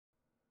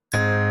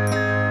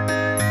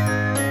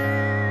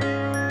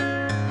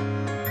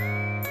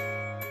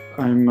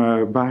I'm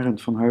Barend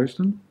van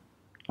Heusden.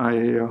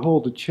 I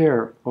hold the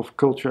chair of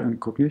Culture and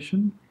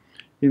Cognition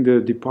in the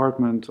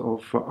Department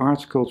of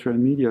Arts, Culture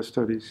and Media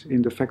Studies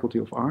in the Faculty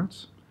of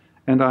Arts.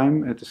 And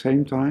I'm at the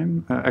same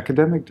time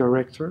academic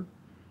director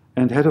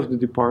and head of the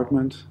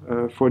department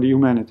for the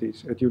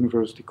Humanities at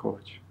University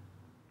College.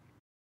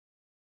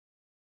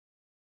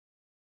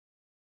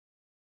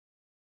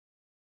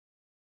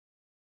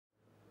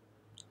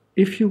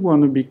 If you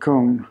want to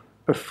become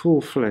a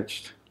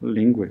full-fledged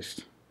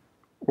linguist,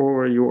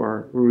 or you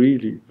are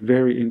really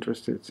very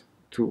interested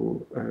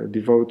to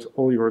devote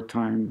all your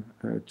time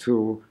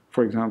to,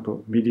 for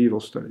example, medieval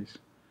studies,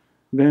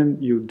 then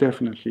you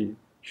definitely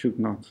should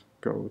not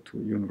go to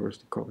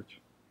University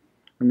College.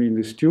 I mean,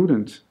 the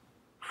student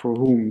for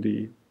whom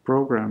the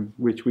program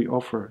which we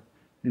offer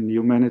in the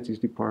Humanities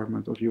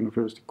department of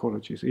University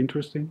College is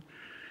interesting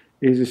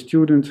is a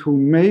student who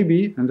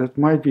maybe, and that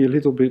might be a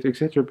little bit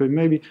exaggerated, but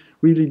maybe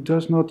really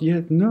does not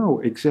yet know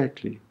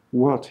exactly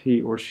what he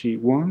or she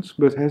wants,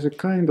 but has a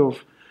kind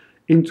of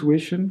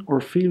intuition or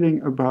feeling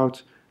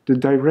about the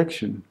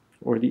direction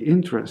or the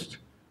interest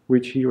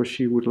which he or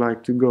she would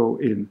like to go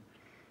in.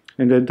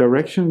 And that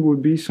direction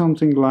would be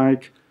something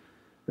like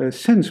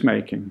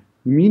sense-making,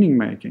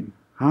 meaning-making.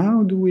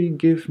 How do we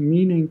give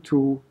meaning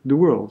to the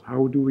world?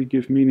 How do we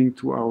give meaning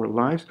to our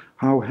lives?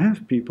 How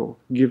have people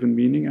given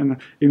meaning? And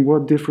in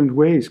what different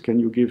ways can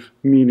you give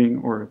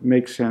meaning or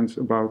make sense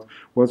about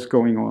what's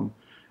going on?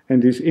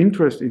 And this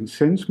interest in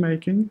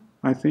sense-making,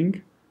 I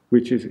think,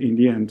 which is in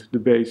the end the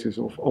basis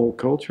of all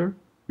culture,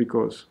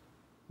 because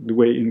the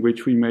way in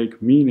which we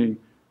make meaning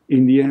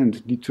in the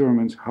end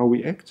determines how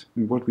we act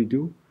and what we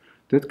do,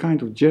 that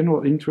kind of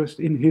general interest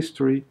in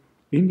history,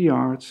 in the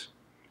arts,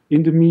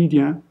 in the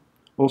media,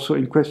 also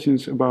in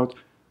questions about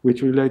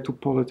which relate to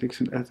politics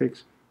and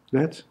ethics,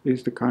 that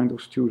is the kind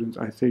of student,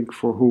 I think,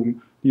 for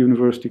whom the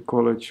University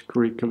College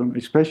curriculum,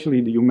 especially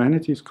the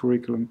Humanities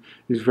curriculum,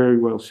 is very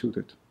well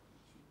suited.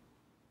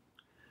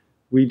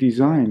 We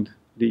designed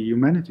the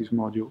Humanities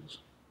modules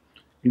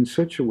in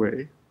such a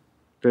way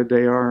that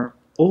they are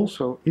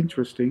also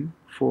interesting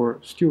for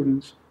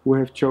students who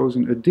have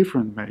chosen a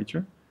different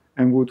major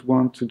and would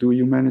want to do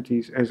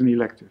Humanities as an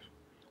elective.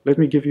 Let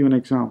me give you an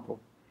example.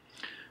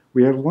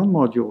 We have one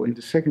module in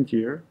the second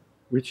year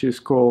which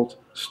is called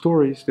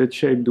Stories That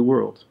Shape the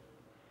World.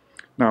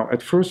 Now,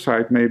 at first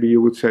sight, maybe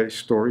you would say,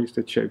 stories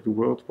that shape the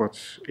world,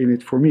 what's in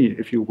it for me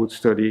if you would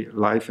study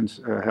life and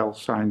health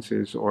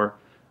sciences or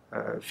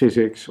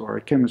physics or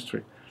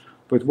chemistry.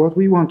 But what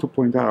we want to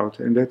point out,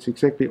 and that's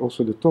exactly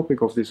also the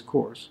topic of this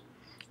course,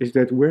 is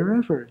that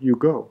wherever you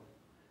go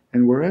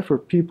and wherever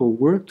people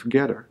work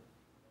together,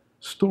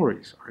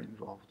 stories are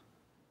involved.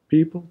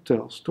 People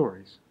tell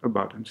stories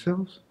about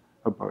themselves,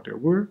 about their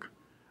work,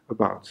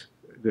 about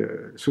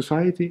the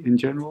society in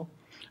general.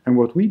 And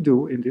what we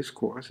do in this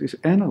course is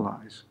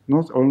analyze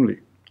not only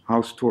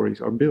how stories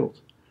are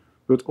built,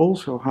 but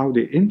also how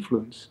they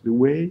influence the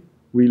way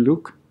we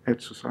look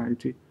at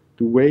society,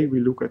 the way we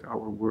look at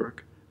our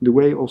work, the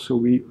way also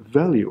we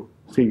value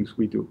things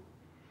we do.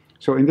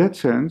 So in that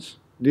sense,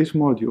 this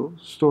module,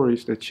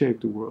 Stories That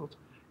Shape the World,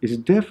 is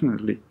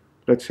definitely,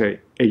 let's say,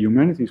 a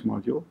humanities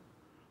module,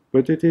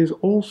 but it is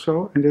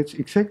also, and that's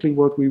exactly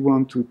what we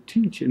want to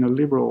teach in a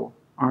liberal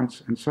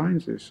arts and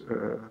sciences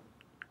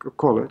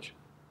college,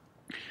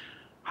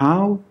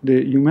 how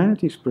the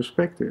humanities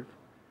perspective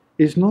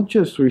is not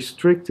just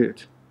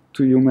restricted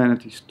to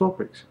humanities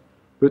topics,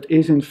 but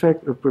is in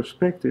fact a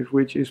perspective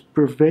which is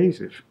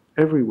pervasive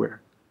everywhere.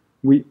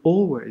 We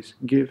always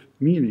give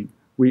meaning.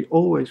 We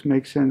always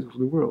make sense of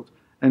the world.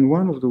 And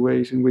one of the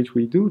ways in which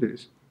we do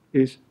this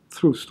is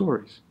through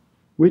stories,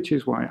 which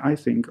is why I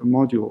think a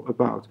module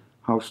about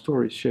how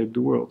stories shape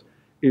the world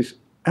is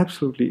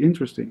absolutely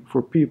interesting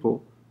for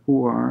people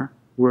who are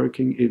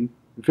working in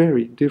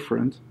very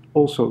different,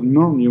 also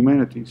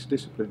non-humanities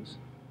disciplines.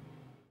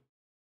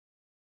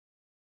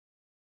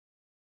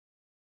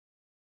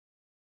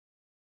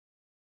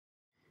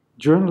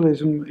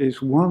 Journalism is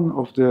one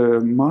of the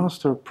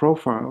master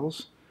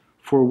profiles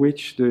for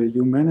which the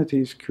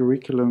humanities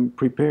curriculum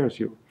prepares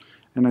you.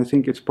 And I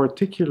think it's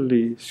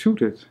particularly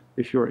suited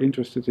if you're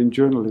interested in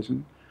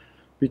journalism,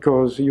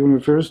 because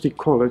University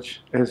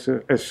College as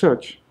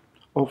such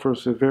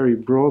offers a very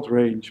broad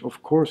range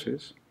of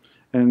courses,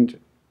 and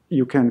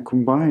you can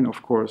combine,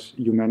 of course,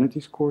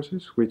 humanities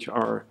courses, which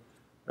are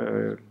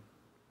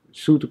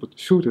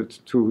suited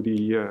to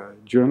the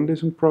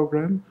journalism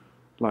program,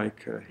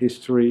 like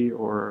history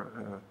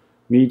or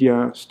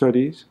media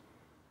studies,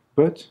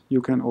 but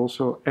you can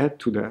also add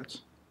to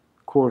that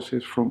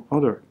courses from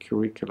other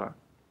curricula,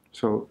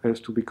 so as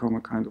to become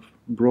a kind of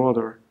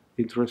broader,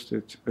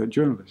 interested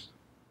journalist.